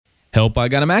Help I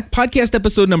Got a Mac podcast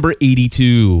episode number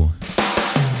 82.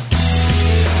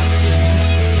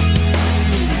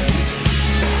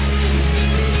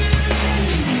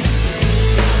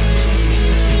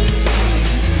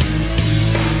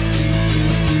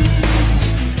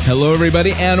 Hello,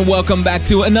 everybody, and welcome back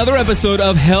to another episode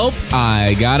of Help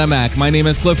I Got a Mac. My name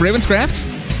is Cliff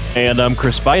Ravenscraft. And I'm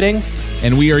Chris Biting.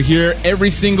 And we are here every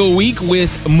single week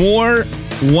with more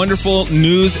wonderful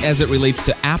news as it relates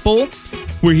to Apple.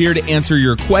 We're here to answer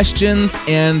your questions,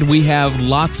 and we have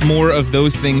lots more of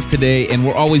those things today, and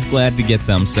we're always glad to get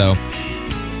them. So,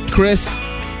 Chris,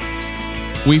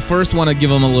 we first want to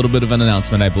give them a little bit of an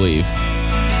announcement, I believe.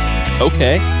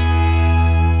 Okay.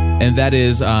 And that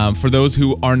is, for those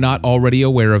who are not already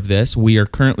aware of this, we are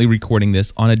currently recording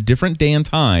this on a different day and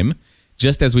time,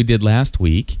 just as we did last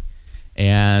week.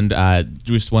 And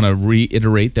just want to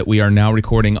reiterate that we are now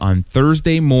recording on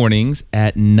Thursday mornings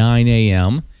at 9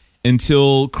 a.m.,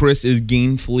 until Chris is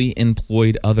gainfully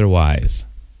employed otherwise.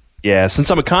 Yeah, since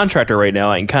I'm a contractor right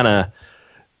now, I can kind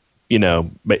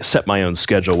of, set my own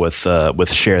schedule with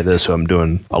Share This, who I'm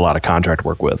doing a lot of contract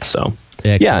work with. So,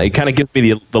 Excellent. Yeah, it kind of gives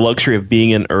me the luxury of being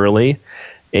in early.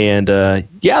 And,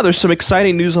 there's some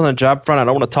exciting news on the job front. I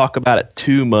don't want to talk about it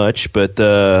too much, but,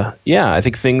 I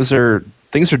think things are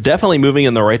definitely moving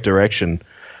in the right direction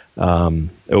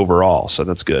overall. So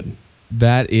that's good.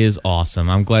 That is awesome.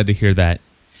 I'm glad to hear that.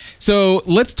 So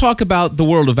let's talk about the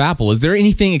world of Apple. Is there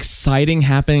anything exciting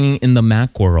happening in the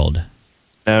Mac world?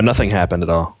 No, nothing happened at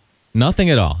all.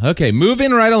 Nothing at all. Okay, moving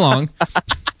right along.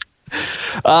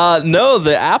 No,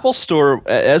 the Apple Store,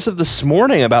 as of this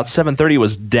morning, about 7:30,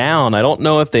 was down. I don't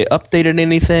know if they updated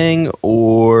anything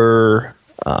or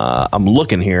I'm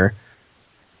looking here.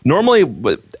 Normally,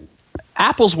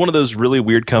 Apple's one of those really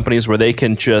weird companies where they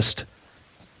can just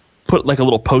put like a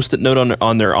little post-it note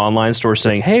on their online store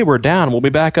saying, "Hey, we're down. We'll be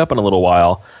back up in a little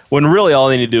while." When really all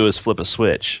they need to do is flip a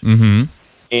switch. Mm-hmm.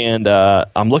 And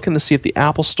I'm looking to see if the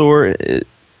Apple Store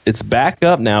it's back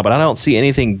up now, but I don't see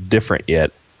anything different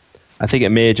yet. I think it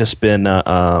may have just been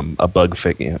a bug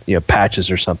fix, patches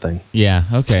or something. Yeah.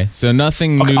 Okay. So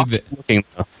nothing new.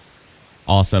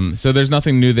 Awesome. So there's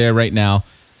nothing new there right now.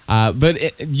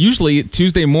 But usually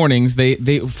Tuesday mornings,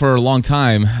 they for a long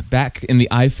time back in the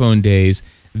iPhone days,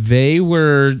 they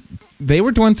were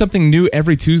doing something new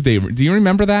every Tuesday. Do you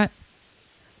remember that?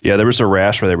 Yeah, there was a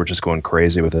rash where they were just going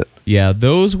crazy with it. Yeah,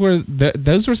 those were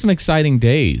some exciting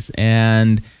days,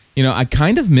 and I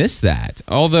kind of miss that.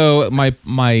 Although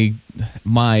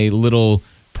my little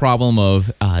problem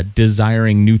of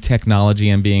desiring new technology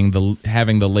and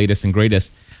having the latest and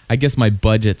greatest, I guess my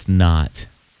budget's not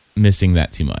missing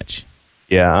that too much.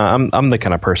 Yeah, I'm the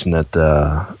kind of person that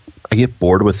I get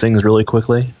bored with things really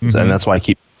quickly, and that's why I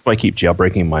keep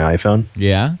jailbreaking my iPhone.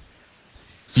 Yeah.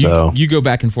 So you go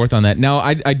back and forth on that. Now,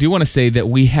 I do want to say that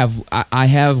I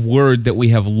have word that we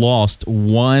have lost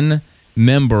one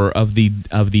member of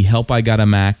the Help I Got a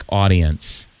Mac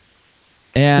audience,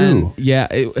 and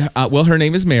well, her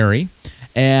name is Mary.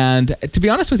 And to be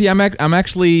honest with you, I'm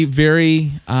actually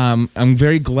very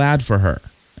glad for her.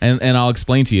 And I'll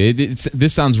explain to you.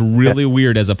 This sounds really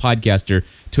weird as a podcaster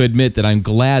to admit that I'm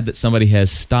glad that somebody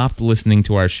has stopped listening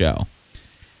to our show.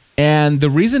 And the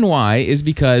reason why is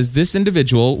because this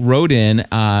individual wrote in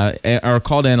or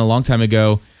called in a long time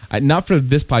ago, not for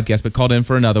this podcast, but called in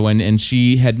for another one. And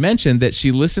she had mentioned that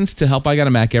she listens to Help I Got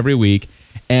a Mac every week.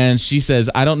 And she says,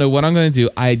 I don't know what I'm going to do.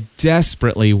 I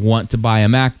desperately want to buy a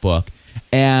MacBook.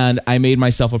 And I made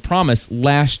myself a promise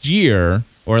last year,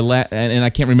 and I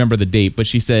can't remember the date, but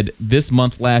she said this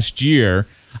month last year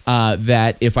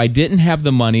that if I didn't have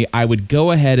the money, I would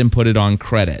go ahead and put it on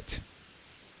credit.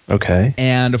 Okay.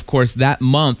 And of course, that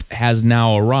month has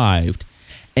now arrived,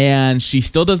 and she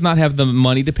still does not have the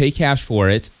money to pay cash for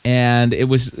it. And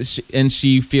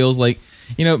she feels like,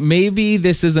 maybe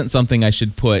this isn't something I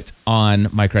should put on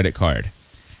my credit card.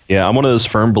 Yeah, I'm one of those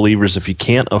firm believers. If you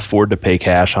can't afford to pay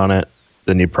cash on it,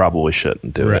 then you probably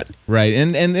shouldn't do it. Right.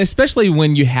 And especially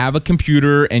when you have a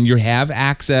computer and you have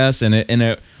access and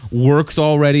it works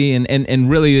already, and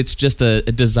really it's just a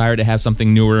desire to have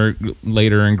something newer,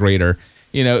 later, and greater.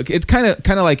 It's kind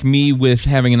of like me with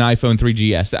having an iPhone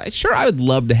 3GS. Sure, I would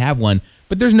love to have one,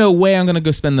 but there's no way I'm going to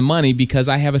go spend the money because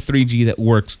I have a 3G that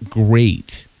works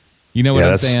great. You know what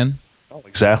I'm saying? Oh,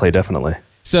 exactly, definitely.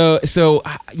 So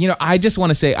I just want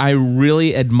to say I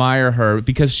really admire her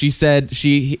because she said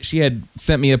she had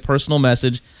sent me a personal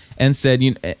message and said,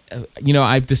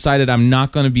 I've decided I'm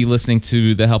not going to be listening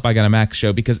to the Help I Got a Mac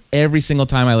show because every single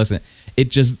time I listen, it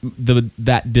just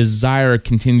that desire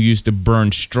continues to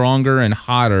burn stronger and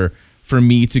hotter for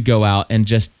me to go out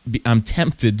and I'm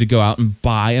tempted to go out and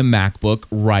buy a MacBook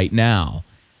right now.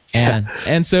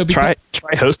 And so try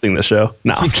hosting the show.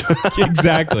 No,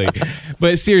 exactly.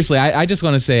 But seriously, I just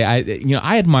want to say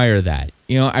I admire that.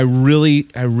 I really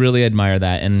admire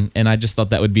that, and I just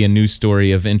thought that would be a news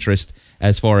story of interest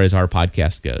as far as our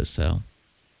podcast goes. So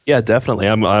yeah, definitely.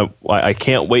 I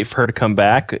can't wait for her to come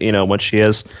back. Once she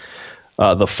has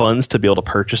the funds to be able to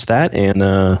purchase that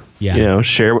and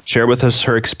share with us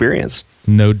her experience.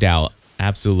 No doubt.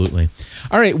 Absolutely.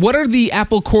 All right. What are the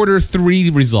Apple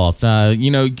Q3 results?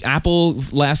 Apple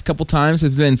last couple times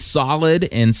has been solid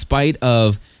in spite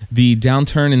of the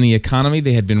downturn in the economy.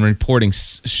 They had been reporting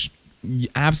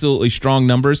absolutely strong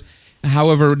numbers.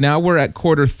 However, now we're at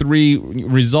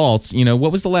Q3 results.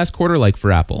 What was the last quarter like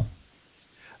for Apple?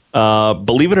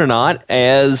 Believe it or not,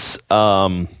 as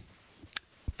a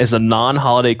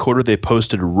non-holiday quarter, they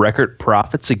posted record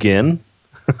profits again.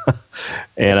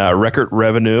 And record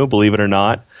revenue, believe it or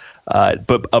not.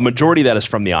 But a majority of that is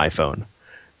from the iPhone.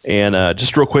 And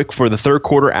just real quick, for the third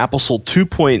quarter, Apple sold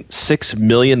 2.6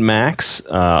 million Macs.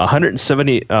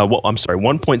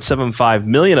 1.75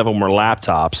 million of them were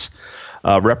laptops,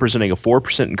 representing a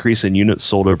 4% increase in units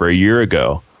sold over a year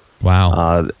ago.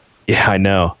 Wow. Yeah, I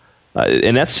know.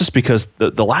 And that's just because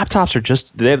the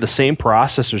laptops they have the same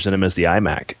processors in them as the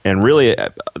iMac. And really,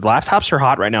 laptops are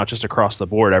hot right now just across the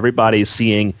board. Everybody's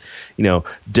seeing,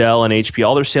 Dell and HP,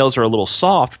 all their sales are a little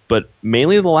soft, but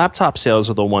mainly the laptop sales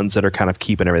are the ones that are kind of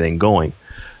keeping everything going.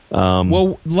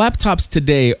 Well, laptops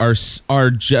today are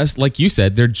just, like you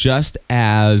said, they're just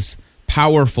as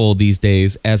powerful these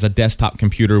days as a desktop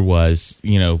computer was,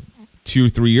 2 or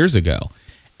 3 years ago.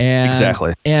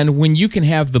 Exactly. And when you can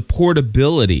have the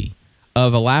portability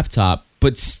of a laptop,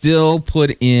 but still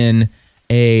put in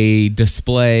a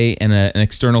display and an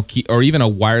external key, or even a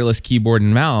wireless keyboard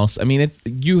and mouse. I mean,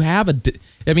 you have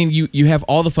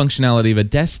all the functionality of a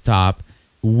desktop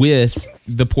with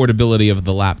the portability of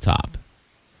the laptop.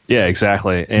 Yeah,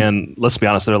 exactly. And let's be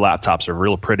honest, their laptops are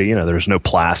real pretty. There's no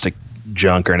plastic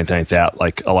junk or anything like that,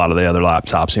 like a lot of the other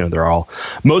laptops. They're all,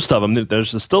 most of them,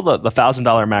 there's still the $1,000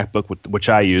 MacBook, which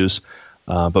I use.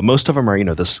 But most of them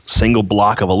are, this single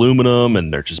block of aluminum,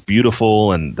 and they're just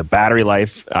beautiful. And the battery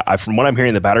life, from what I'm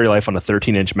hearing, the battery life on a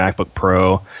 13-inch MacBook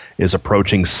Pro is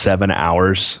approaching 7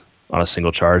 hours on a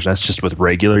single charge. That's just with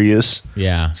regular use.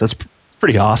 Yeah. So that's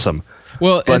pretty awesome.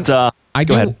 Well, but I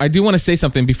do want to say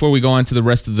something before we go on to the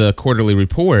rest of the quarterly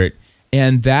report,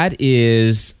 and that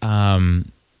is,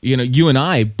 you and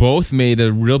I both made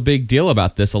a real big deal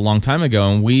about this a long time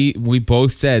ago, and we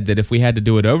both said that if we had to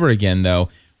do it over again, though,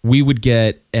 we would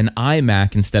get an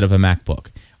iMac instead of a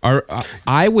MacBook.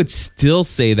 I would still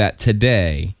say that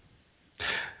today,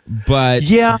 but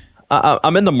yeah,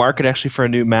 I'm in the market actually for a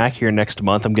new Mac here next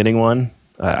month. I'm getting one.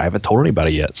 I haven't told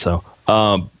anybody yet, so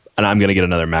and I'm going to get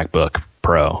another MacBook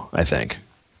Pro, I think,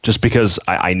 just because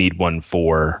I need one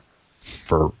for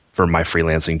my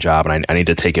freelancing job, and I need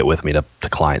to take it with me to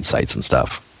client sites and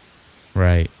stuff.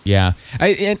 Right. Yeah.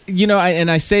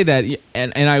 I say that,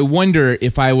 and I wonder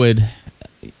if I would.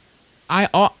 I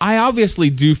obviously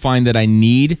do find that I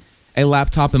need a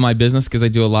laptop in my business because I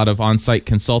do a lot of on-site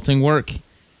consulting work,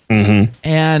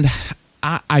 and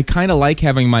I kind of like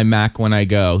having my Mac when I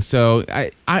go. So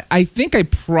I think I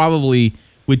probably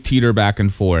would teeter back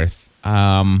and forth.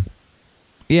 Yeah.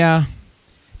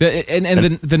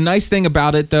 The nice thing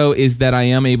about it, though, is that I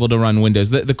am able to run Windows.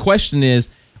 The question is,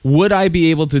 would I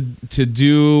be able to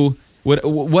do...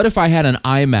 What if I had an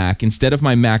iMac instead of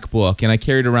my MacBook, and I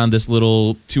carried around this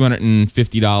little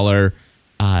 $250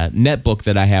 netbook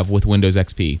that I have with Windows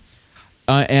XP?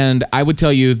 And I would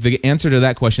tell you the answer to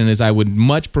that question is I would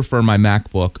much prefer my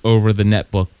MacBook over the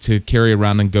netbook to carry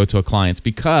around and go to a client's,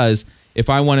 because if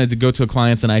I wanted to go to a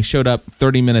client's and I showed up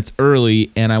 30 minutes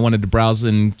early and I wanted to browse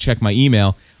and check my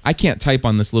email, I can't type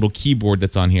on this little keyboard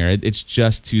that's on here. It's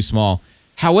just too small.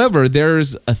 However,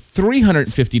 there's a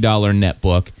 $350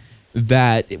 netbook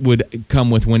that would come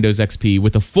with Windows XP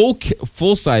with a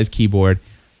full-size keyboard.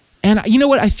 And you know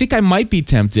what? I think I might be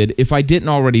tempted, if I didn't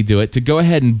already do it, to go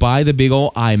ahead and buy the big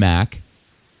old iMac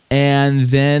and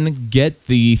then get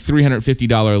the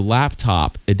 $350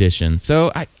 laptop edition.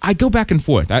 So I go back and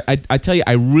forth. I tell you,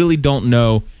 I really don't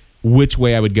know which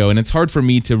way I would go. And it's hard for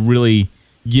me to really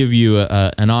give you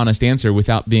an honest answer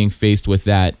without being faced with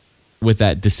that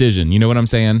decision. You know what I'm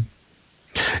saying?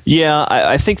 Yeah,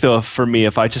 I think though, for me,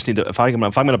 if I'm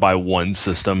going to buy one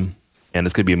system, and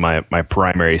it's going to be my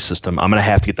primary system, I'm going to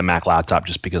have to get the Mac laptop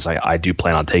just because I do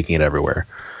plan on taking it everywhere.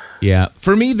 Yeah.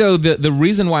 For me, though, the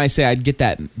reason why I say I'd get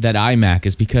that iMac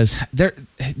is because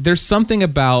there's something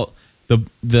about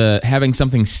the having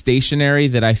something stationary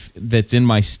that's in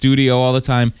my studio all the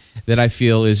time that I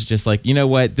feel is just like, you know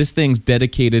what, this thing's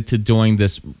dedicated to doing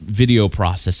this video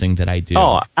processing that I do.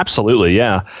 Oh, absolutely,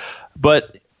 yeah.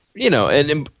 But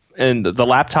and the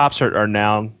laptops are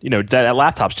now, that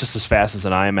laptop's just as fast as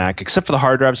an iMac, except for the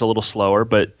hard drive's a little slower.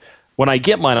 But when I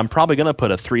get mine, I'm probably going to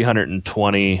put a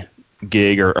 320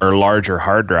 gig or larger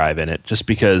hard drive in it, just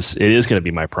because it is going to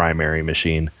be my primary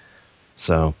machine.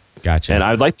 So gotcha. And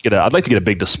I'd like to get a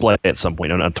big display at some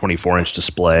point, a 24-inch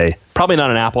display. Probably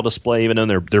not an Apple display, even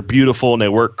though they're beautiful and they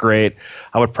work great.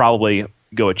 I would probably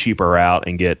go a cheaper route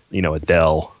and get a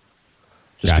Dell.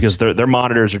 Just because their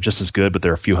monitors are just as good, but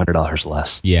they're a few $100s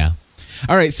less. Yeah.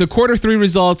 All right, so quarter 3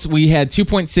 results, we had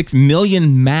 2.6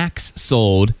 million Macs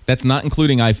sold. That's not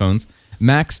including iPhones.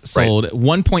 Macs sold. Right.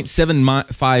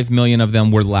 1.75 million of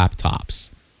them were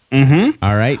laptops. Mm-hmm.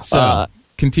 All right, so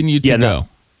continue to go. No,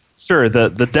 sure. The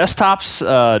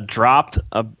desktops dropped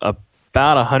about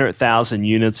 100,000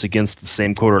 units against the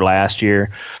same quarter last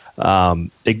year.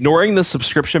 Ignoring the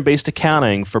subscription-based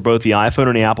accounting for both the iPhone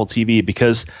and the Apple TV,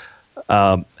 because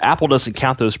Apple doesn't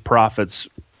count those profits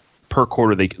per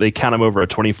quarter. They count them over a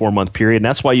 24-month period, and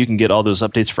that's why you can get all those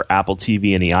updates for Apple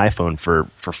TV and the iPhone for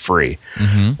free.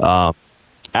 Mm-hmm.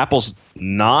 Apple's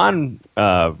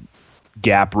non-GAAP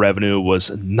revenue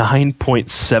was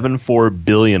 $9.74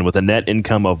 billion with a net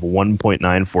income of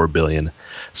 $1.94 billion.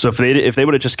 So if they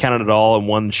would have just counted it all in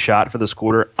one shot for this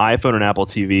quarter, iPhone and Apple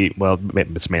TV, well,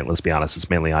 let's be honest, it's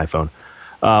mainly iPhone,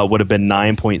 would have been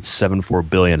 $9.74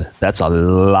 billion. That's a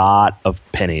lot of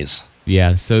pennies.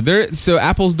 Yeah, so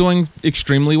Apple's doing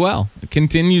extremely well. It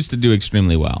continues to do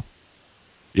extremely well.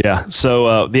 Yeah,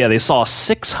 so they saw a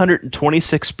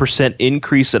 626%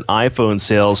 increase in iPhone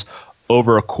sales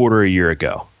over a quarter a year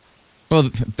ago. Well,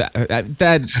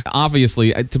 that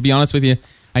obviously, to be honest with you,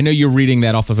 I know you're reading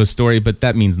that off of a story, but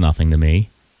that means nothing to me.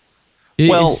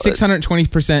 Well,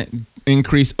 620%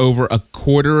 increase over a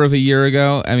quarter of a year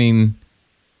ago. I mean,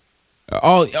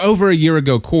 over a year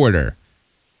ago quarter.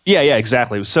 Yeah,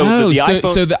 exactly. So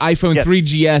the iPhone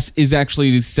 3GS is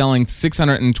actually selling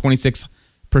 626%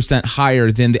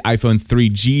 higher than the iPhone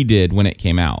 3G did when it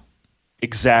came out.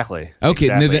 Exactly. Okay,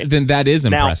 exactly. Then that is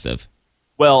impressive.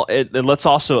 Well, let's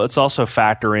also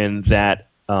factor in that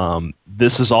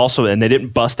this is also, and they didn't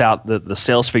bust out the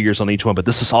sales figures on each one, but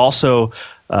this is also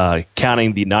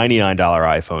counting the $99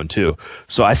 iPhone too.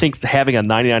 So I think having a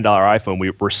 $99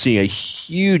 iPhone, we're seeing a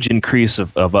huge increase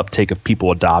of uptake of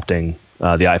people adopting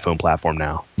the iPhone platform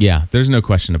now. Yeah, there's no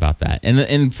question about that.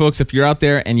 And folks, if you're out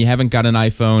there and you haven't got an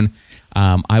iPhone,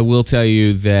 I will tell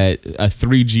you that a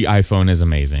 3G iPhone is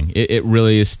amazing. It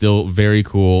really is still very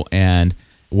cool and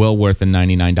well worth the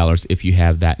 $99 if you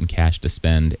have that in cash to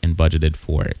spend and budgeted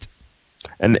for it.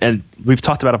 And we've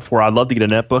talked about it before. I'd love to get a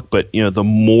netbook, but the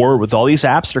more with all these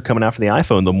apps that are coming out for the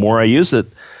iPhone, the more I use it.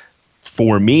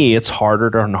 For me, it's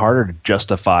harder and harder to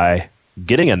justify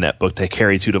getting a netbook to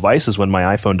carry 2 devices when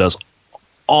my iPhone does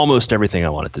almost everything I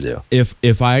want it to do.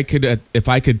 If I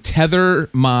could tether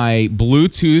my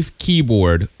Bluetooth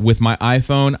keyboard with my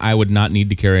iPhone, I would not need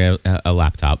to carry a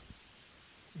laptop.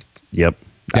 Yep,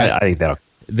 I think that'll.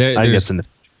 I think that's in the.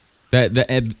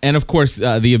 And of course,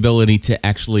 the ability to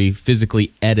actually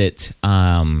physically edit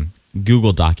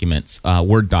Google documents,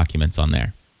 Word documents on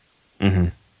there. Mm-hmm.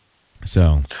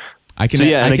 So I can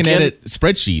edit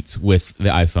spreadsheets with the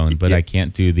iPhone, but I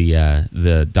can't do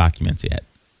the documents yet.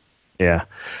 Yeah.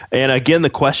 And again, the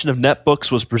question of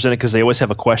netbooks was presented because they always have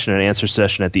a question and answer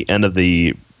session at the end of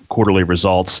the quarterly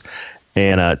results.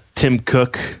 And Tim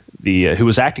Cook, who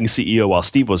was acting CEO while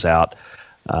Steve was out,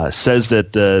 says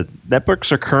that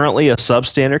netbooks are currently a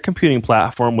substandard computing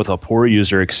platform with a poor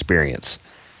user experience.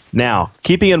 Now,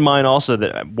 keeping in mind also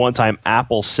that at one time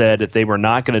Apple said that they were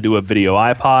not going to do a video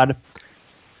iPod,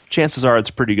 chances are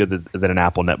it's pretty good that an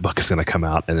Apple netbook is going to come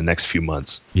out in the next few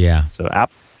months. Yeah. So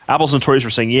Apple's notorious for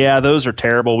saying, yeah, those are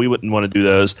terrible. We wouldn't want to do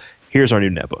those. Here's our new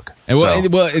netbook.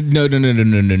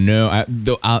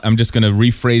 No. I'm just going to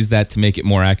rephrase that to make it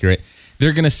more accurate.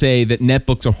 They're going to say that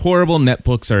netbooks are horrible.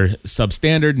 Netbooks are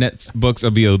substandard. Netbooks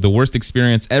will be the worst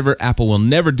experience ever. Apple will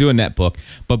never do a netbook.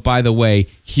 But by the way,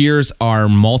 here's our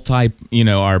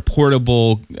our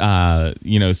portable,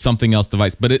 something else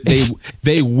device. But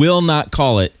they will not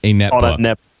call it a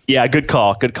netbook. Yeah, good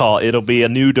call. Good call. It'll be a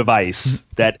new device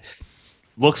that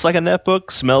looks like a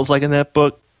netbook, smells like a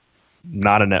netbook,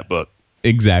 not a netbook.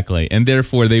 Exactly. And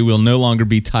therefore, they will no longer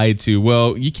be tied to,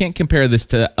 well, you can't compare this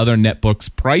to other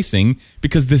netbooks pricing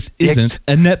because this isn't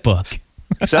a netbook.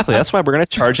 Exactly. That's why we're going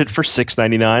to charge it for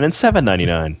 $6.99 and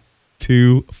 $7.99.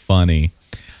 Too funny.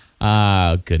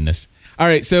 Goodness. All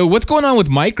right. So what's going on with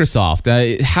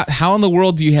Microsoft? How in the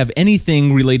world do you have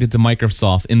anything related to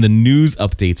Microsoft in the news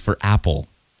updates for Apple?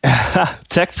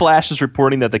 Tech Flash is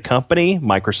reporting that the company,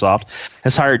 Microsoft,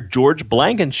 has hired George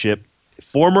Blankenship,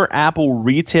 former Apple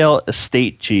retail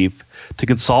estate chief, to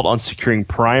consult on securing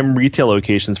prime retail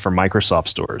locations for Microsoft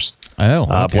stores.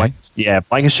 Oh, okay.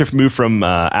 Blankenship moved from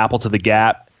Apple to the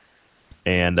Gap,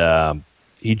 and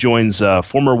he joins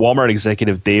former Walmart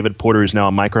executive David Porter, who's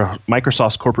now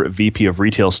Microsoft's corporate VP of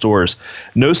retail stores.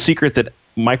 No secret that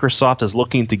Microsoft is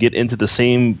looking to get into the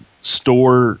same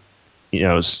store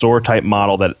type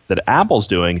model that Apple's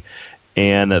doing.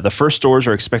 And the first stores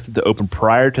are expected to open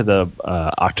prior to the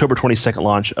October 22nd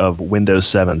launch of Windows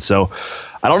 7. So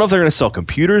I don't know if they're going to sell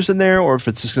computers in there or if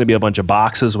it's just going to be a bunch of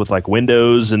boxes with like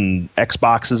Windows and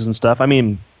Xboxes and stuff. I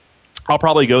mean, I'll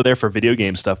probably go there for video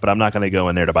game stuff, but I'm not going to go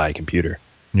in there to buy a computer.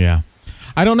 Yeah.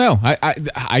 I don't know.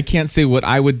 I can't say what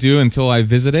I would do until I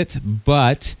visit it,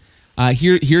 but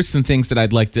here's some things that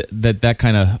I'd like to that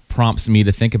kind of prompts me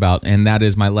to think about, and that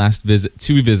is my last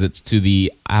two visits to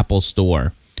the Apple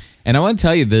Store. And I want to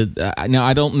tell you that now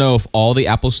I don't know if all the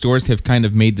Apple stores have kind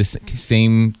of made the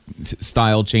same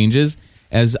style changes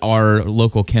as our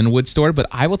local Kenwood store, but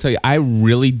I will tell you I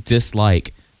really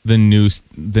dislike the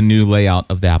new layout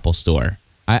of the Apple Store.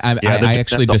 I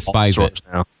actually despise it.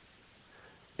 Now.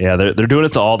 Yeah, they're doing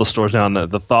it to all the stores now. And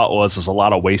the thought was there's a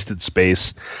lot of wasted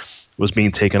space was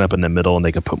being taken up in the middle, and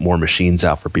they could put more machines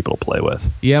out for people to play with.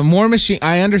 Yeah, more machine.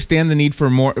 I understand the need for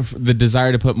more, the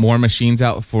desire to put more machines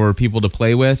out for people to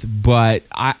play with, but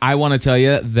I want to tell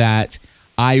you that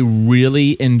I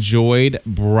really enjoyed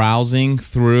browsing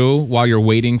through while you're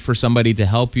waiting for somebody to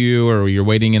help you, or you're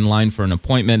waiting in line for an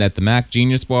appointment at the Mac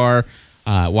Genius Bar,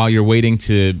 while you're waiting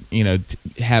to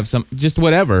have some just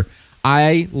whatever.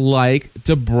 I like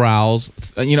to browse.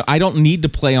 I don't need to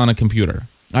play on a computer.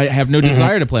 I have no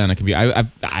desire to play on a computer.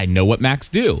 I know what Macs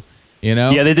do.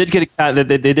 Yeah, they did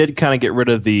kind of get rid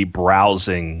of the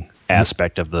browsing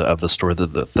aspect of the store,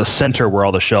 the center where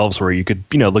all the shelves where you could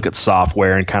look at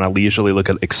software and kind of leisurely look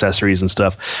at accessories and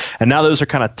stuff. And now those are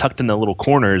kind of tucked in the little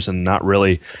corners and not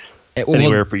really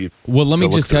anywhere for you. Well, let me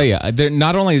just tell you, they're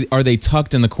not only are they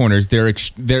tucked in the corners,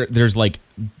 there's like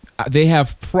they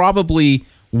have probably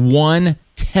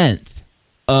 1/10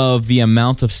 of the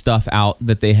amount of stuff out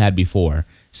that they had before.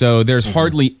 So there's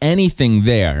hardly anything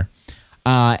there.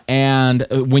 And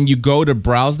when you go to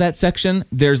browse that section,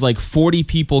 there's like 40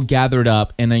 people gathered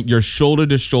up, and you're shoulder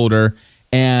to shoulder.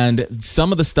 And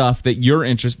some of the stuff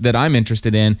that I'm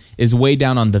interested in is way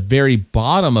down on the very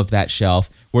bottom of that shelf,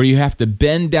 where you have to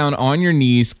bend down on your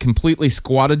knees, completely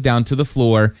squatted down to the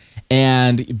floor.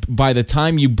 And by the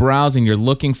time you browse and you're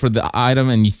looking for the item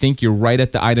and you think you're right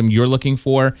at the item you're looking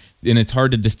for, and it's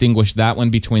hard to distinguish that one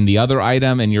between the other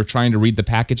item, and you're trying to read the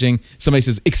packaging, somebody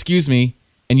says, "Excuse me,"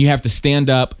 and you have to stand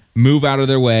up, move out of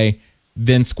their way,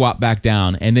 then squat back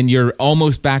down. And then you're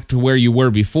almost back to where you were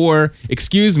before.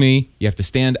 "Excuse me," you have to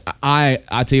stand. I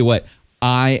tell you what,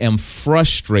 I am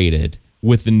frustrated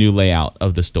with the new layout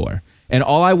of the store. And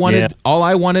all I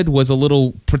wanted was a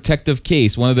little protective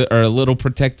case, or a little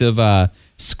protective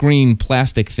screen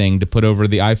plastic thing to put over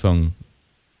the iPhone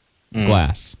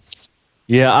glass.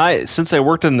 Yeah, since I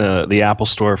worked in the Apple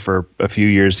Store for a few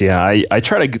years, I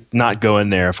try to not go in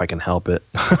there if I can help it.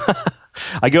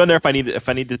 I go in there if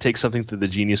I need to take something to the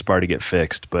Genius Bar to get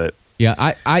fixed, but yeah,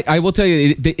 I will tell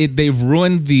you, they've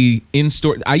ruined the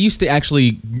in-store. I used to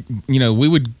actually, we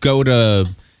would go to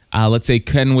let's say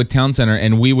Kenwood Town Center,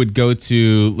 and we would go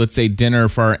to, let's say, dinner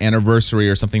for our anniversary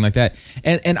or something like that.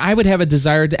 And I would have a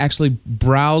desire to actually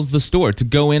browse the store, to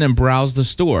go in and browse the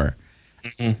store.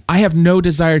 Mm-hmm. I have no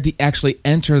desire to actually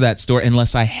enter that store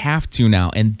unless I have to now,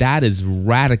 and that is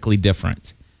radically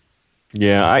different.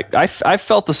 Yeah, I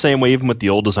felt the same way even with the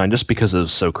old design, just because it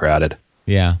was so crowded.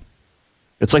 Yeah.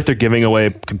 It's like they're giving away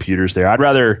computers there. I'd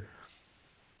rather...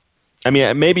 I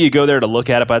mean, maybe you go there to look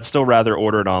at it, but I'd still rather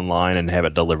order it online and have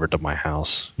it delivered to my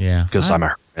house. Yeah, because I'm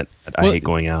a hermit. I hate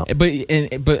going out. But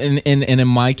in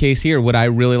my case here, what I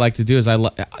really like to do is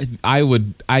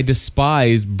I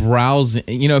despise browsing.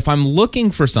 If I'm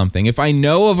looking for something, if I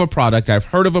know of a product, I've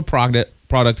heard of a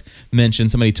product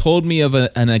mentioned, somebody told me of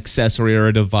an accessory or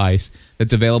a device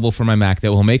that's available for my Mac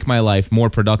that will make my life more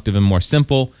productive and more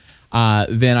simple,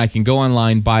 then I can go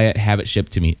online, buy it, have it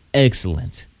shipped to me.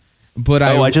 Excellent. But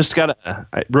I just got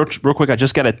real quick. I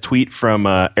just got a tweet from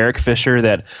Eric Fisher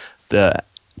that the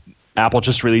Apple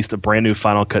just released a brand new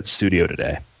Final Cut Studio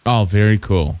today. Oh, very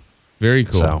cool, very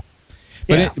cool. So,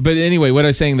 yeah. But anyway, what I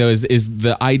was saying though is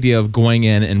the idea of going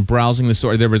in and browsing the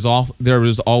store. There was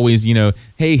always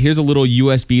hey, here's a little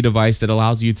USB device that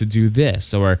allows you to do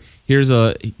this, or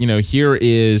here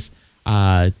is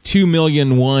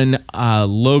 2,000,001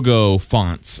 logo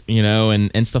fonts,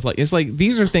 and stuff like it's like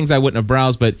these are things I wouldn't have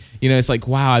browsed, but it's like,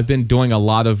 wow, I've been doing a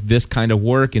lot of this kind of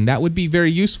work, and that would be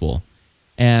very useful.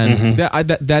 And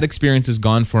that experience is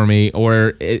gone for me,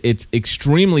 or it's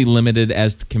extremely limited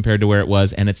as compared to where it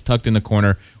was, and it's tucked in a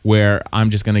corner where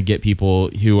I'm just going to get people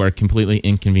who are completely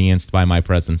inconvenienced by my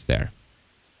presence there.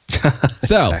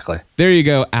 So exactly. There you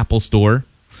go, Apple Store.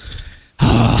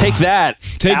 Take that,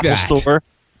 Apple Store.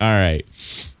 All right.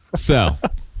 So,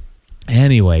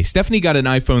 anyway, Stephanie got an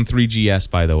iPhone 3GS,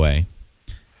 by the way.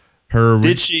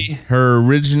 Did she? Her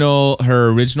original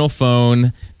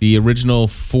phone, the original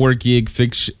 4 gig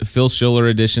Phil Schiller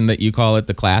edition that you call it,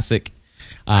 the classic.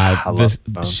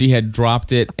 She had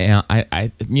dropped it, and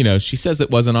she says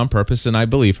it wasn't on purpose, and I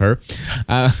believe her.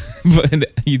 But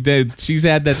she's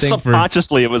had that thing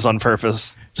subconsciously. It was on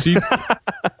purpose.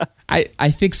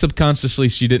 I think subconsciously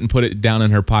she didn't put it down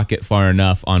in her pocket far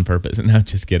enough on purpose. No,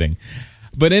 just kidding.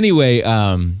 But anyway,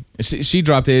 she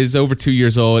dropped it. It's over 2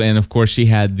 years old, and of course she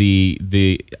had the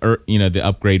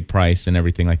upgrade price and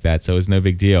everything like that, so it was no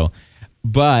big deal.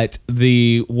 But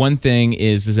the one thing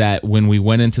is that when we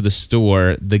went into the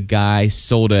store, the guy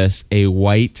sold us a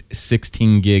white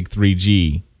 16 gig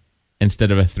 3G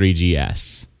instead of a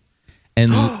 3GS.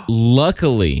 And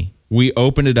luckily, we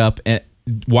opened it up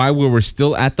while we were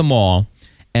still at the mall,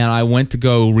 and I went to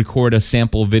go record a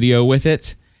sample video with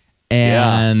it,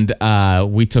 and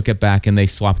we took it back and they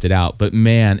swapped it out. But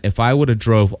man, if I would have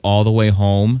drove all the way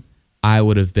home, I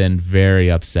would have been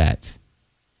very upset.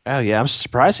 Oh, yeah. I'm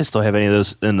surprised they still have any of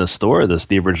those in the store,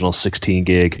 the original 16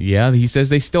 gig. Yeah, he says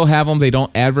they still have them. They don't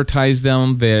advertise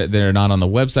them. They're not on the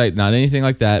website, not anything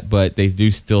like that, but they do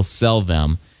still sell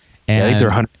them. And I think they're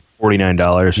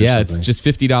 $149 or something. It's just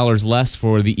 $50 less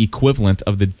for the equivalent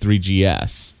of the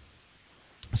 3GS.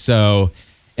 So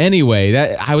anyway,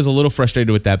 I was a little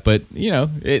frustrated with that, but,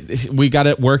 we got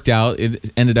it worked out.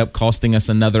 It ended up costing us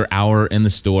another hour in the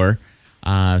store.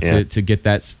 To get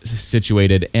that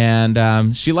situated,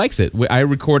 and she likes it. I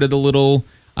recorded a little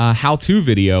how-to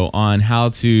video on how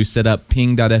to set up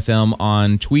ping.fm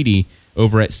on Tweety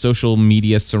over at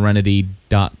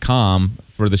socialmediaserenity.com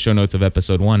for the show notes of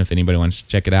episode 1 if anybody wants to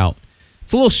check it out.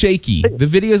 It's a little shaky. The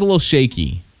video is a little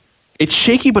shaky. It's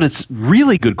shaky, but it's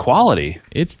really good quality.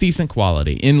 It's decent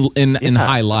quality in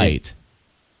high light.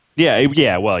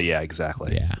 Yeah, well,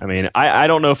 exactly. Yeah. I mean, I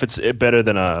don't know if it's better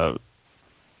than a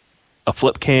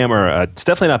flip cam it's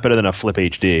definitely not better than a flip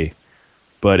HD,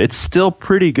 but it's still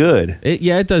pretty good.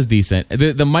 It does decent.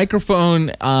 The microphone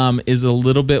is a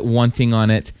little bit wanting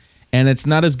on it, and it's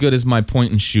not as good as my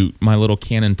point and shoot, my little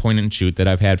Canon point and shoot that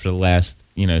I've had for the last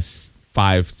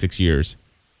 5-6 years.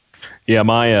 Yeah,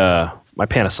 my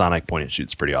Panasonic point and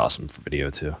shoot's pretty awesome for video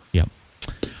too. Yep.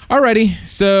 Alrighty,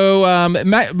 so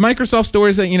Microsoft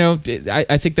stores that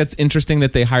I think that's interesting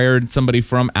that they hired somebody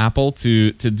from Apple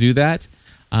to do that.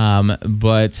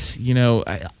 But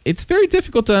it's very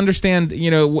difficult to understand.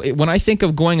 When I think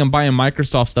of going and buying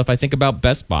Microsoft stuff, I think about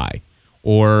Best Buy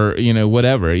or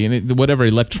whatever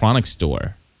electronics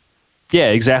store.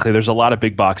 Yeah, exactly. There's a lot of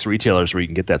big box retailers where you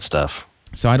can get that stuff.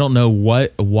 So I don't know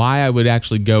why I would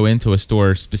actually go into a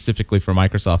store specifically for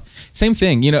Microsoft. Same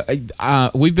thing.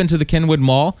 We've been to the Kenwood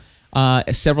Mall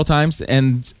several times,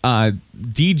 and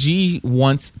DG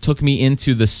once took me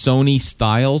into the Sony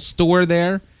Style store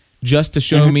there, just to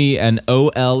show me an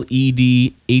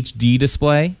OLED HD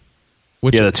display. The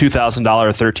 $2,000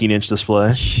 13-inch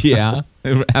display. Yeah,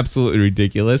 absolutely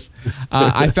ridiculous.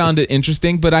 I found it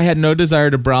interesting, but I had no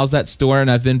desire to browse that store, and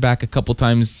I've been back a couple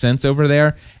times since over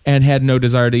there and had no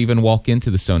desire to even walk into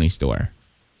the Sony store.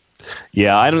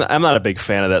 Yeah, I'm not a big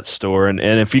fan of that store, and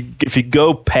if you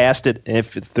go past it,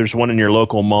 if there's one in your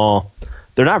local mall,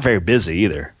 they're not very busy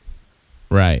either.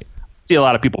 Right. See a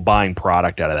lot of people buying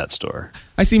product out of that store.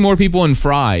 I see more people in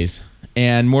Fry's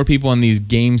and more people in these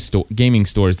gaming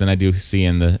stores than I do see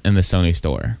in the Sony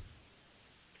store.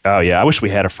 Oh yeah, I wish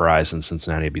we had a Fry's in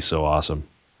Cincinnati. It'd be so awesome.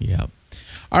 Yeah.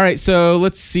 All right, so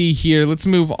let's see here. Let's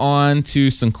move on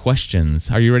to some questions.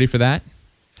 Are you ready for that?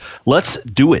 Let's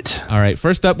do it. All right.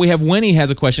 First up, we have Winnie has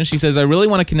a question. She says, I really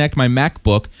want to connect my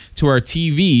MacBook to our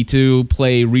TV to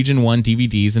play Region 1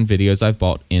 DVDs and videos I've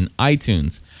bought in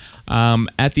iTunes.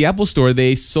 At the Apple Store,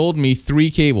 they sold me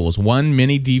 3 cables, one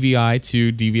mini DVI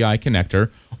to DVI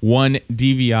connector, one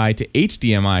DVI to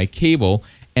HDMI cable,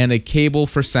 and a cable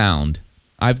for sound.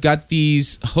 I've got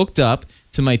these hooked up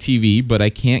to my TV, but I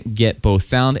can't get both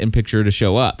sound and picture to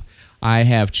show up. I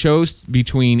have chose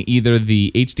between either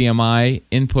the HDMI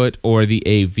input or the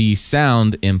AV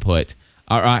sound input.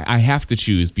 I have to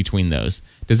choose between those.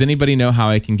 Does anybody know how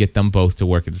I can get them both to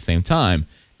work at the same time?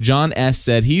 John S.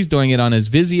 said he's doing it on his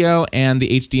Vizio, and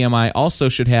the HDMI also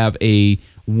should have a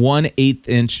 1/8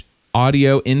 inch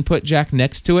audio input jack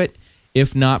next to it.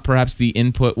 If not, perhaps the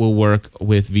input will work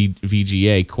with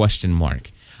VGA, ?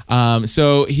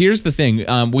 So here's the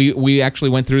thing. We actually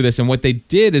went through this, and what they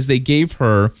did is they gave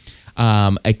her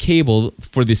a cable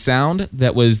for the sound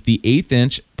that was the 1/8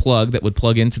 inch plug that would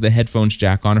plug into the headphones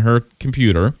jack on her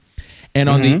computer. And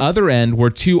on the other end were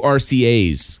 2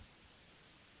 RCAs.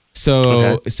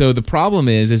 So the problem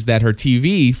is that her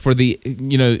TV for the,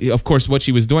 of course, what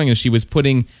she was doing is she was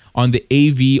putting on the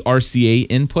AV RCA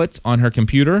inputs on her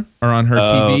computer or on her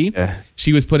TV. Okay.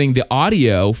 She was putting the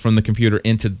audio from the computer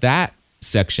into that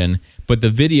section, but the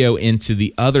video into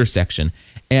the other section.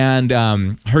 And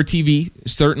her TV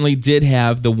certainly did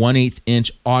have the 1/8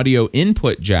 inch audio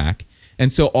input jack.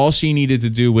 And so all she needed to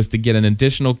do was to get an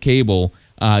additional cable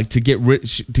to get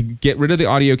rid of the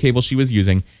audio cable she was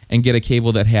using and get a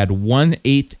cable that had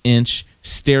 1/8 inch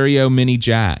stereo mini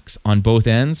jacks on both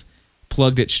ends,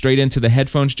 plugged it straight into the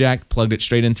headphones jack, plugged it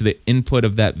straight into the input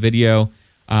of that video,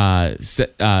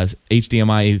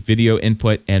 HDMI video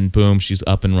input, and boom, she's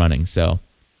up and running. So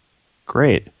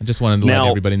great. I just wanted to let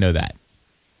everybody know that.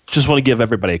 Just want to give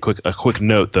everybody a quick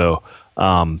note, though.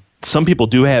 Some people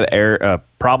do have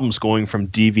problems going from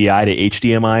DVI to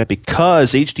HDMI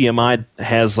because HDMI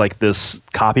has like this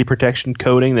copy protection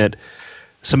coating that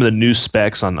some of the new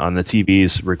specs on the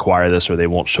TVs require this, or they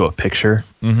won't show a picture.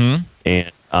 Mm-hmm.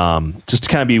 And just to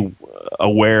kind of be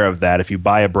aware of that, if you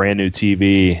buy a brand new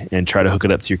TV and try to hook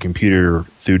it up to your computer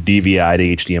through DVI to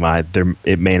HDMI,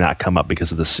 it may not come up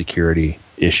because of the security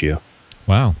issue.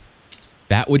 Wow,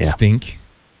 that would stink.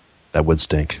 That would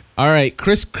stink. All right,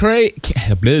 Chris K.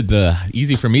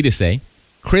 Easy for me to say.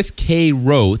 Chris K.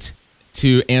 wrote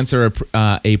to answer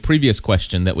a previous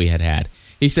question that we had.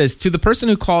 He says, to the person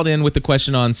who called in with the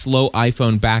question on slow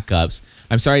iPhone backups,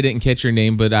 I'm sorry I didn't catch your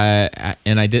name, but I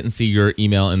didn't see your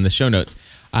email in the show notes.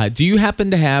 Do you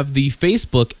happen to have the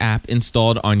Facebook app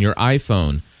installed on your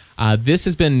iPhone? This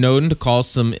has been known to cause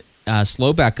some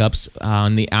slow backups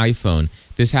on the iPhone.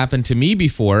 This happened to me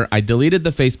before. I deleted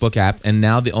the Facebook app, and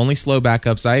now the only slow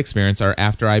backups I experience are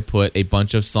after I put a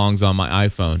bunch of songs on my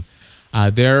iPhone.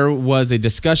 There was a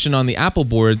discussion on the Apple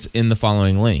boards in the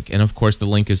following link, and of course the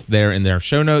link is there in their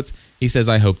show notes. He says,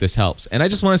 I hope this helps. And I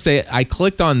just want to say I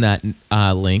clicked on that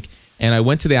link, and I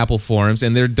went to the Apple forums,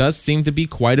 and there does seem to be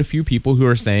quite a few people who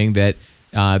are saying that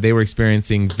they were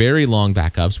experiencing very long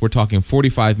backups. We're talking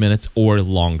 45 minutes or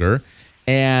longer.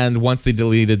 And once they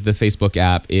deleted the Facebook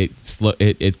app, it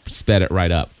sped it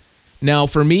right up. Now,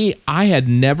 for me, I have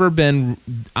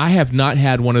not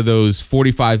had one of those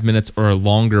 45 minutes or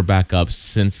longer backups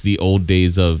since the old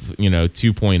days of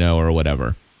 2.0 or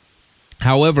whatever.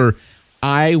 However,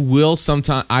 I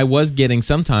was getting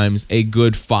sometimes a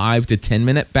good 5 to 10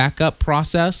 minute backup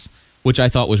process, which I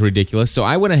thought was ridiculous. So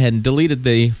I went ahead and deleted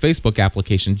the Facebook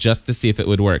application just to see if it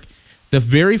would work. The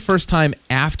very first time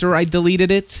after I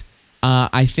deleted it,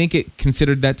 I think it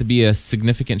considered that to be a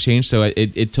significant change, so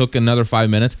it took another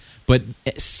 5 minutes. But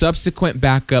subsequent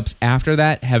backups after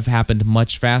that have happened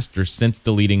much faster since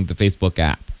deleting the Facebook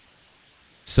app.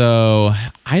 So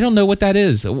I don't know what that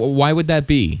is. Why would that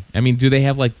be? I mean, do they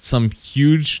have like some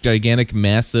huge, gigantic,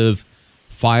 massive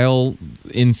file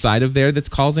inside of there that's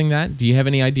causing that? Do you have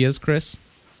any ideas, Chris?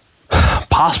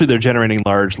 Possibly they're generating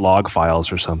large log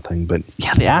files or something. But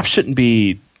yeah, the app shouldn't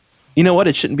be... You know what?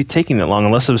 It shouldn't be taking that long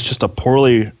unless it was just a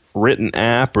poorly written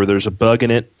app or there's a bug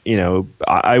in it.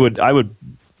 I would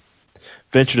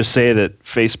venture to say that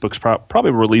Facebook's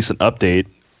probably release an update,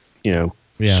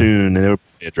 soon, and it would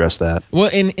address that. Well,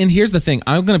 and here's the thing.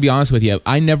 I'm going to be honest with you.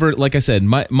 I never, like I said,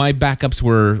 my backups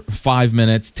were 5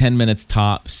 minutes, 10 minutes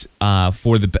tops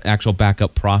for the actual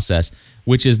backup process,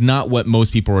 which is not what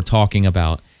most people are talking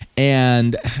about.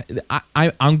 And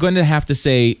I'm going to have to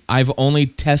say I've only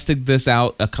tested this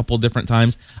out a couple different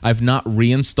times. I've not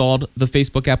reinstalled the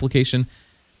Facebook application,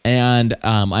 and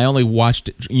I only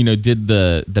did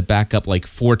the backup like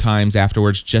 4 times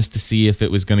afterwards just to see if it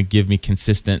was going to give me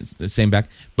consistent same back.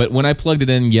 But when I plugged it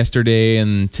in yesterday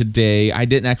and today, I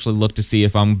didn't actually look to see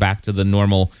if I'm back to the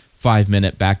normal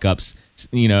 5-minute backups,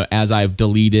 as I've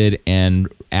deleted and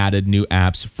added new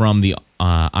apps from the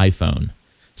iPhone.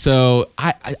 So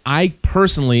I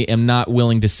personally am not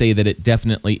willing to say that it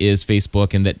definitely is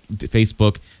Facebook and that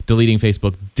deleting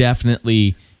Facebook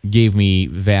definitely gave me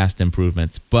vast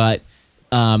improvements. But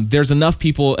there's enough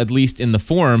people, at least in the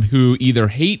forum, who either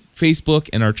hate Facebook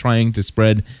and are trying to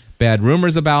spread bad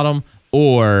rumors about them,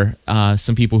 or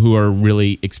some people who are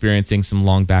really experiencing some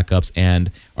long backups and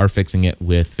are fixing it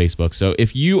with Facebook. So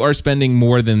if you are spending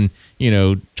more than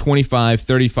 25,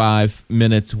 35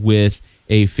 minutes with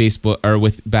a Facebook or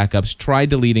with backups, try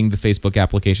deleting the Facebook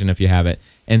application if you have it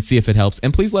and see if it helps.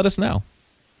 And please let us know.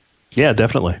 Yeah,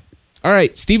 definitely. All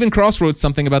right. Stephen Cross wrote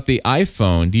something about the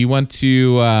iPhone. Do you want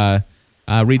to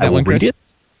read that one, Chris? Read it.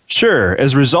 Sure.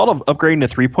 As a result of upgrading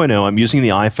to 3.0, I'm using the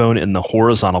iPhone in the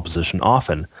horizontal position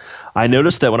often. I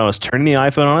noticed that when I was turning the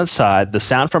iPhone on its side, the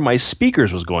sound from my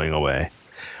speakers was going away.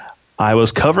 I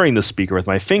was covering the speaker with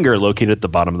my finger located at the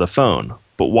bottom of the phone.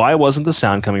 But why wasn't the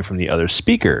sound coming from the other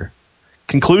speaker?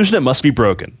 Conclusion, it must be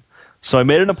broken. So I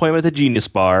made an appointment at the Genius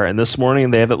Bar, and this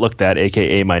morning they have it looked at,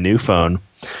 a.k.a. my new phone.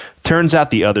 Turns out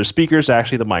the other speaker is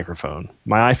actually the microphone.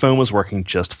 My iPhone was working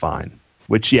just fine.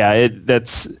 Which, yeah,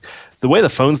 that's the way the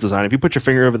phone's designed. If you put your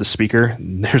finger over the speaker,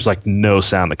 there's like no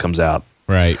sound that comes out.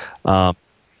 Right.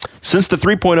 Since the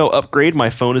 3.0 upgrade, my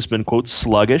phone has been, quote,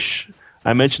 sluggish.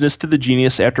 I mentioned this to the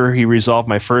genius after he resolved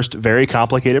my first very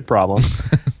complicated problem.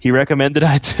 He recommended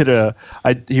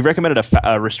he recommended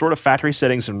restore to factory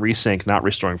settings and resync, not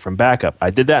restoring from backup. I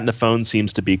did that, and the phone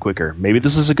seems to be quicker. Maybe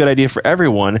this is a good idea for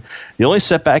everyone. The only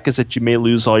setback is that you may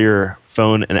lose all your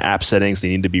phone and app settings. They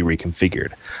need to be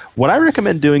reconfigured. What I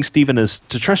recommend doing, Stephen, is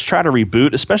to just try to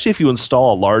reboot, especially if you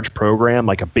install a large program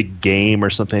like a big game or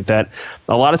something like that.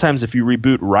 A lot of times, if you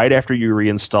reboot right after you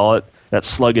reinstall it, that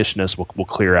sluggishness will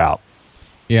clear out.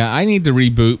 Yeah, I need to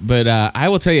reboot, but I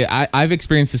will tell you, I've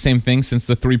experienced the same thing since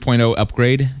the 3.0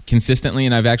 upgrade consistently,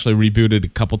 and I've actually rebooted a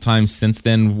couple times since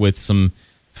then with some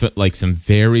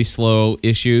very slow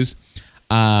issues.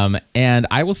 And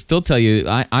I will still tell you,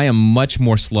 I am much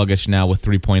more sluggish now with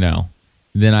 3.0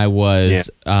 than I was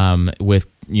with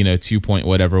 2 point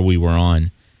whatever we were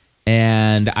on.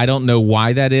 And I don't know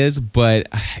why that is, but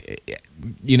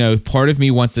part of me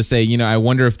wants to say, I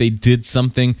wonder if they did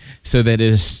something so that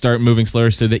it start moving slower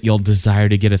so that you'll desire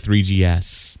to get a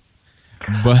 3GS.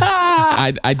 But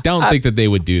I don't think that they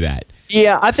would do that.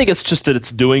 Yeah, I think it's just that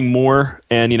it's doing more.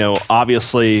 And,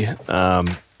 obviously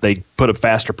they put a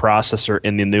faster processor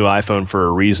in the new iPhone for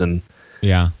a reason.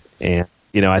 Yeah. And,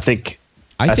 I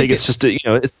think it's just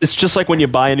it's just like when you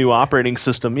buy a new operating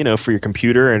system, for your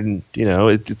computer, and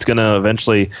it's going to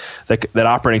eventually that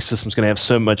operating system is going to have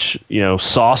so much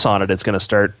sauce on it. It's going to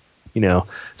start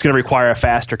it's going to require a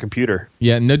faster computer.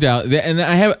 Yeah, no doubt. And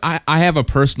I have a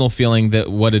personal feeling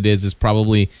that what it is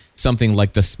probably something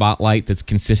like the Spotlight that's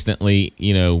consistently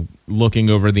looking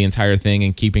over the entire thing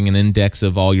and keeping an index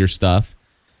of all your stuff.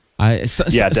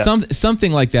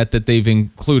 Something like that they've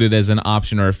included as an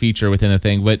option or a feature within the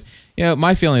thing. But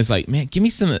my feeling is like, man, give me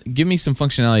some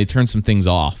functionality, turn some things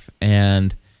off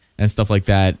and stuff like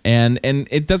that. And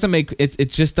it doesn't make it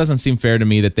just doesn't seem fair to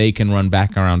me that they can run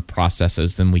background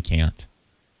processes than we can't.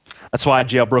 That's why I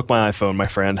jailbroke my iPhone, my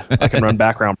friend. I can run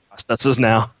background processes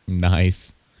now.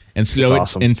 Nice. And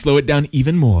slow it down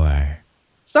even more.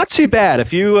 It's not too bad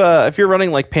if you're running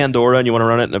like Pandora and you want to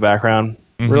run it in the background.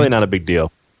 Really not a big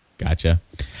deal. Gotcha.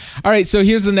 All right, so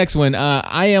here's the next one.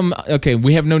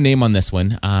 We have no name on this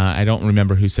one. I don't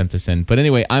remember who sent this in. But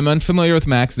anyway, I'm unfamiliar with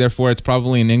Macs, therefore it's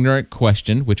probably an ignorant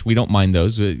question, which we don't mind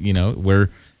those.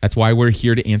 That's why we're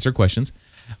here to answer questions.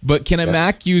 But can a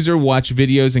Mac user watch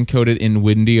videos encoded in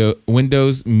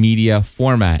Windows media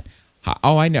format?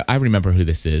 Oh, I know. I remember who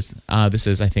this is. This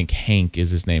is, I think, Hank is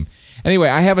his name. Anyway,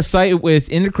 I have a site with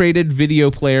integrated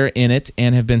video player in it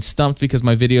and have been stumped because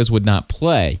my videos would not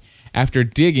play. After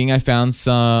digging, I found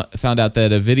out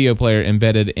that a video player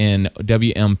embedded in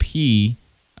WMP.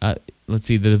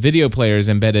 The video player is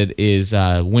embedded is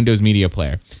Windows Media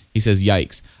Player. He says,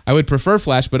 "Yikes! I would prefer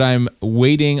Flash, but I'm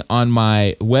waiting on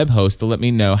my web host to let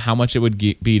me know how much it would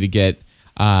be to get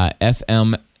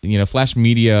FM, Flash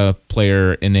Media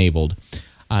Player enabled.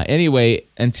 Anyway,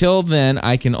 until then,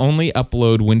 I can only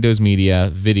upload Windows Media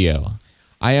video."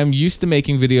 I am used to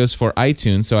making videos for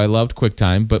iTunes, so I loved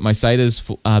QuickTime, but my site is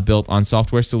built on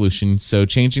software solutions, so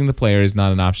changing the player is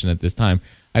not an option at this time.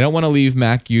 I don't want to leave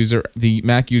the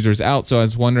Mac users out, so I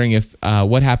was wondering if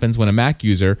what happens when a Mac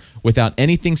user without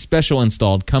anything special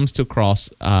installed comes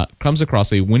across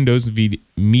a Windows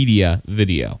Media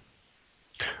video.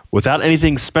 Without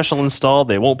anything special installed,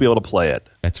 they won't be able to play it.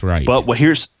 That's right. But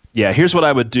here's what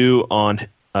I would do on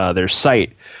their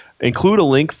site. Include a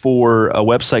link for a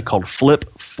website called Flip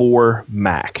for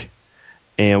Mac.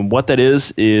 And what that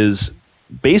is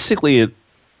basically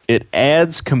it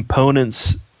adds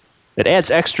components, it adds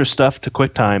extra stuff to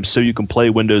QuickTime so you can play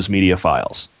Windows Media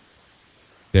files.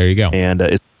 There you go. And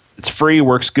it's free,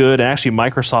 works good. And actually,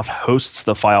 Microsoft hosts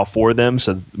the file for them,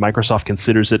 so Microsoft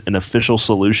considers it an official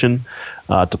solution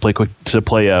to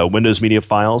play Windows Media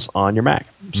files on your Mac.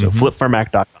 So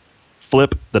flipformac.com.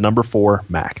 Flip the number 4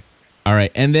 Mac. All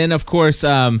right. And then, of course,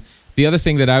 the the other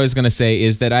thing that I was going to say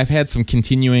is that I've had some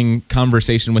continuing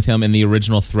conversation with him in the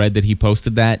original thread that he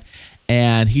posted that.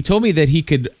 And he told me that he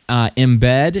could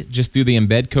just do the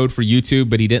embed code for YouTube,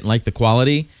 but he didn't like the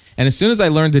quality. And as soon as I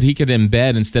learned that he could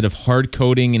embed instead of hard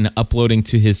coding and uploading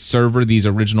to his server these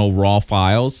original raw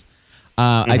files,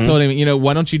 I told him,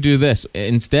 why don't you do this?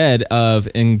 Instead of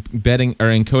embedding or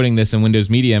encoding this in Windows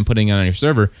Media and putting it on your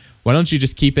server, why don't you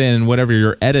just keep it in whatever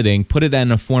you're editing, put it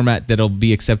in a format that'll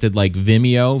be accepted like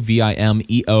Vimeo,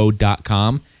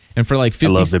 Vimeo.com. And for like for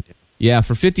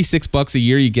 $56 a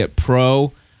year, you get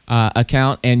Pro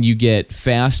account, and you get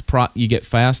fast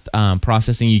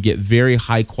processing. You get very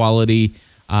high quality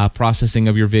processing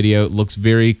of your video. It looks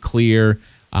very clear.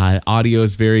 Audio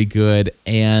is very good,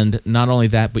 and not only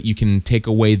that, but you can take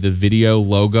away the video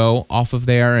logo off of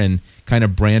there and kind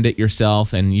of brand it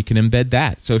yourself, and you can embed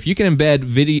that. So if you can embed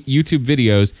YouTube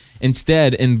videos,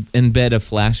 instead embed a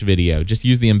Flash video. Just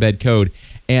use the embed code,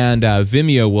 and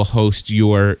Vimeo will host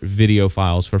your video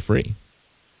files for free.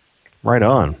 Right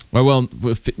on. Well,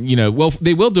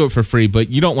 they will do it for free, but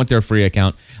you don't want their free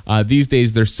account. These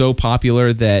days, they're so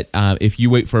popular that if you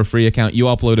wait for a free account, you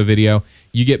upload a video,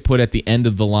 you get put at the end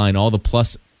of the line. All the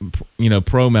Plus,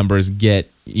 Pro members get,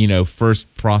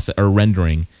 first process or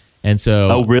rendering. And so,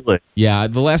 oh, really? Yeah.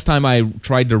 The last time I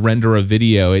tried to render a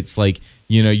video, it's like,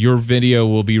 your video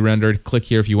will be rendered. Click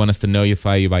here if you want us to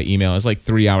notify you by email. It's like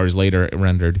 3 hours later it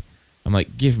rendered. I'm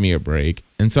like, give me a break.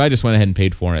 And so I just went ahead and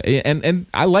paid for it. And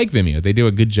I like Vimeo. They do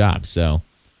a good job. So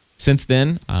since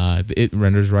then, it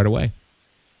renders right away.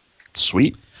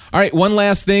 Sweet. All right, one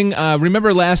last thing.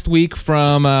 Remember last week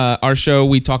from our show,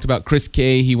 we talked about Chris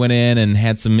K. He went in and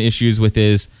had some issues with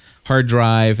his hard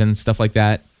drive and stuff like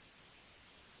that.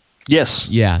 Yes.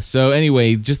 Yeah. So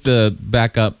anyway, just to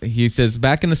back up, he says,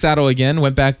 back in the saddle again,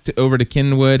 went back over to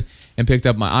Kenwood and picked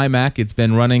up my iMac. It's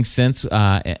been running since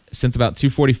about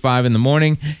 2:45 in the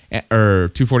morning,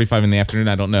 or 2:45 in the afternoon.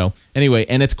 I don't know. Anyway,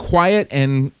 and it's quiet,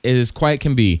 and it is quiet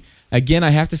can be. Again, I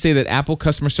have to say that Apple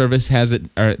customer service has it,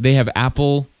 or they have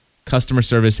Apple customer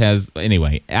service has,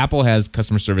 anyway, Apple has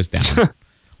customer service down.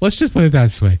 Let's just put it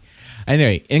that way.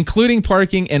 Anyway, including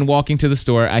parking and walking to the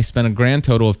store, I spent a grand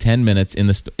total of 10 minutes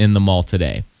in the mall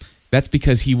today. That's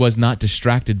because he was not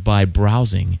distracted by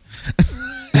browsing.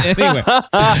 Anyway,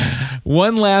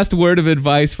 one last word of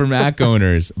advice for Mac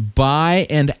owners. Buy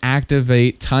and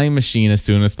activate Time Machine as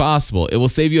soon as possible. It will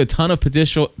save you a ton of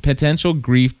potential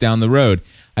grief down the road.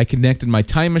 I connected my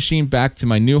Time Machine back to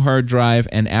my new hard drive,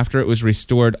 and after it was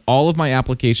restored, all of my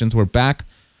applications were back,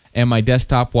 and my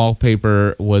desktop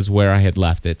wallpaper was where I had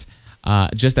left it,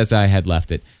 just as I had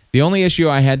left it. The only issue,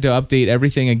 I had to update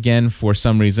everything again for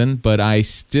some reason, but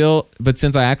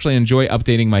since I actually enjoy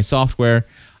updating my software,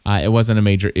 it wasn't a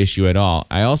major issue at all.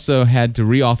 I also had to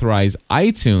reauthorize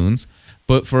iTunes,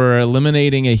 but for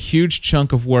eliminating a huge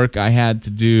chunk of work I had to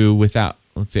do without,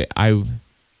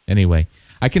 anyway.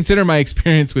 I consider my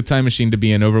experience with Time Machine to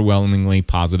be an overwhelmingly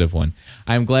positive one.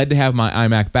 I am glad to have my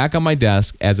iMac back on my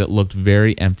desk, as it looked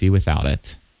very empty without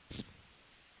it.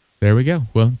 There we go.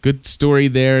 Well, good story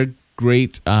there.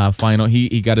 Great final.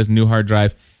 He got his new hard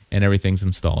drive, and everything's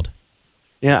installed.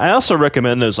 Yeah, I also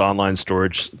recommend those online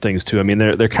storage things too. I mean,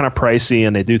 they're kind of pricey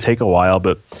and they do take a while,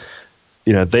 but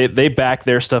they back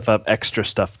their stuff up extra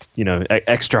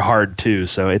hard too.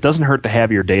 So it doesn't hurt to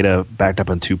have your data backed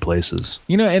up in two places.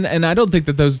 And I don't think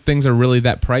that those things are really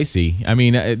that pricey. I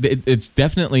mean, it's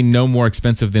definitely no more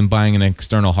expensive than buying an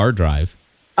external hard drive.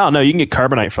 Oh no, you can get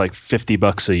Carbonite for like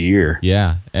 $50 a year.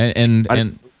 Yeah, and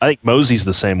I think Mosey's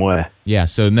the same way. Yeah,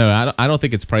 so no, I don't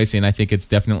think it's pricey, and I think it's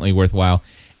definitely worthwhile.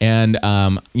 And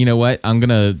you know what? I'm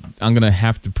gonna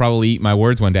have to probably eat my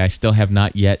words one day. I still have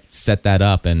not yet set that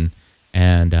up, and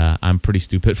I'm pretty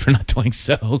stupid for not doing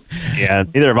so. Yeah,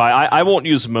 neither have I. I won't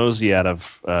use Mosey out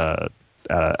of. Well,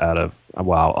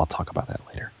 I'll talk about that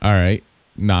later. All right,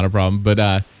 not a problem.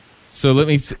 But so let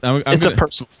me. It's a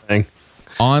personal thing.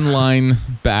 Online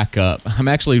backup. I'm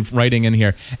actually writing in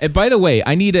here. And by the way,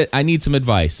 I need some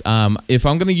advice. If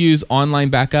I'm going to use online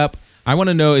backup, I want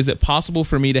to know, is it possible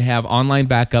for me to have online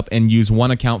backup and use one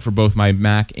account for both my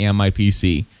Mac and my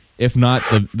PC? If not,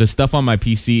 the stuff on my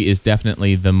PC is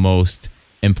definitely the most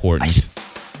important.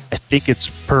 I think it's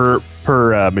per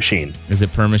machine. Is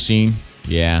it per machine?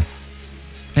 Yeah.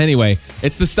 Anyway,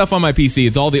 it's the stuff on my PC.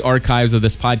 It's all the archives of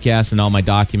this podcast and all my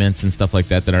documents and stuff like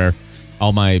that are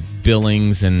all my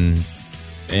billings and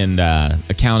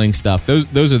accounting stuff.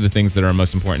 Those are the things that are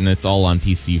most important. It's all on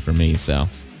PC for me. So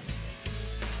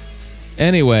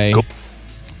anyway, cool.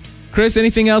 Chris,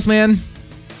 anything else, man?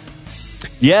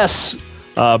 Yes,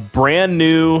 brand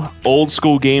new old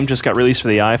school game just got released for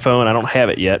the iPhone. I don't have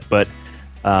it yet, but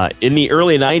In the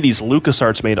early 90s,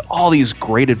 LucasArts made all these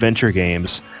great adventure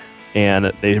games,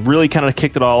 and they really kind of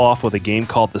kicked it all off with a game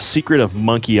called The Secret of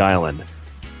Monkey Island.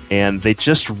 And they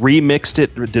just remixed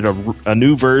it, did a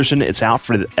new version. It's out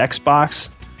for the Xbox,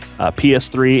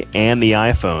 PS3, and the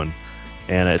iPhone.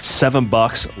 And it's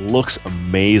 $7. Looks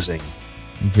amazing.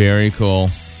 Very cool.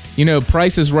 You know,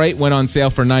 Price is Right went on sale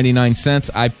for 99 cents.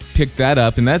 I picked that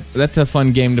up, and that's a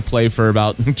fun game to play for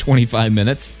about 25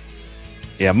 minutes.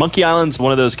 Yeah, Monkey Island's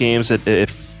one of those games that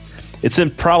it's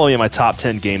probably in my top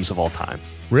 10 games of all time.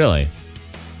 Really?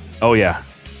 Oh, yeah.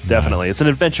 Definitely. Nice. It's an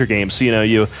adventure game, so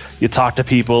you talk to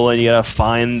people and you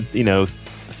find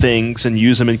things and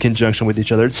use them in conjunction with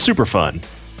each other. It's super fun.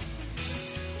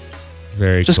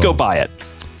 Very Just cool. go buy it.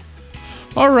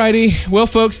 Alrighty. Well,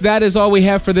 folks, that is all we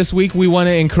have for this week. We want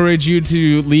to encourage you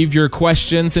to leave your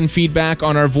questions and feedback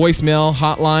on our voicemail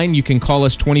hotline. You can call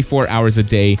us 24 hours a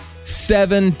day,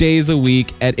 7 days a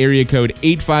week at area code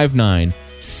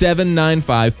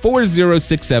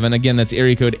 859-795-4067. Again, that's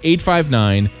area code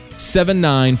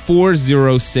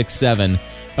 859-794067.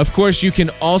 Of course, you can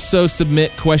also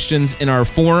submit questions in our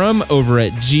forum over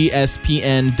at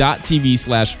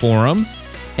gspn.tv/forum.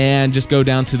 And just go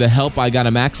down to the Help I Got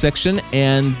a Mac section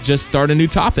and just start a new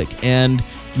topic. And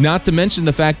not to mention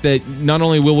the fact that not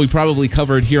only will we probably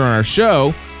cover it here on our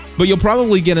show, but you'll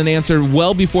probably get an answer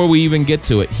well before we even get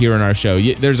to it here on our show.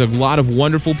 There's a lot of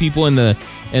wonderful people in the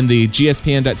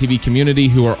GSPN.TV community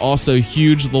who are also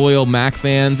huge, loyal Mac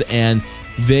fans, and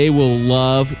they will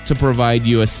love to provide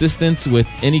you assistance with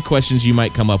any questions you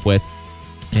might come up with.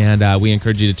 And we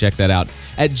encourage you to check that out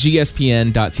at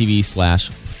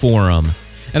gspn.tv/forum.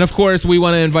 And of course, we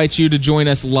want to invite you to join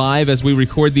us live as we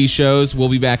record these shows. We'll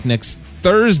be back next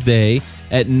Thursday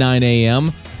at 9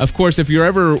 a.m. Of course, if you're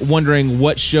ever wondering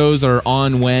what shows are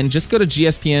on when, just go to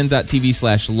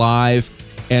gspn.tv/live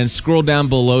and scroll down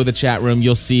below the chat room.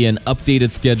 You'll see an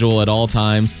updated schedule at all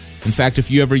times. In fact, if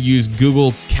you ever use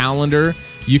Google Calendar,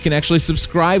 you can actually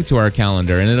subscribe to our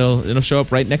calendar, and it'll show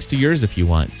up right next to yours if you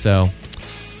want. So,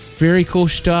 very cool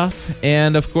stuff.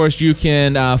 And of course, you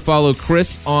can follow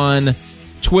Chris on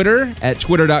Twitter at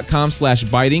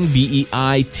twitter.com/biting,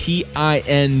 BEITING.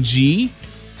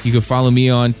 You can follow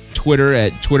me on Twitter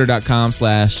at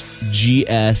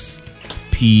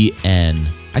twitter.com/GSPN.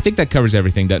 I think that covers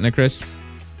everything, doesn't it, Chris?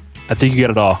 I think you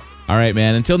get it all. All right,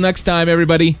 man. Until next time,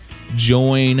 everybody,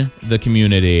 join the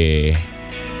community.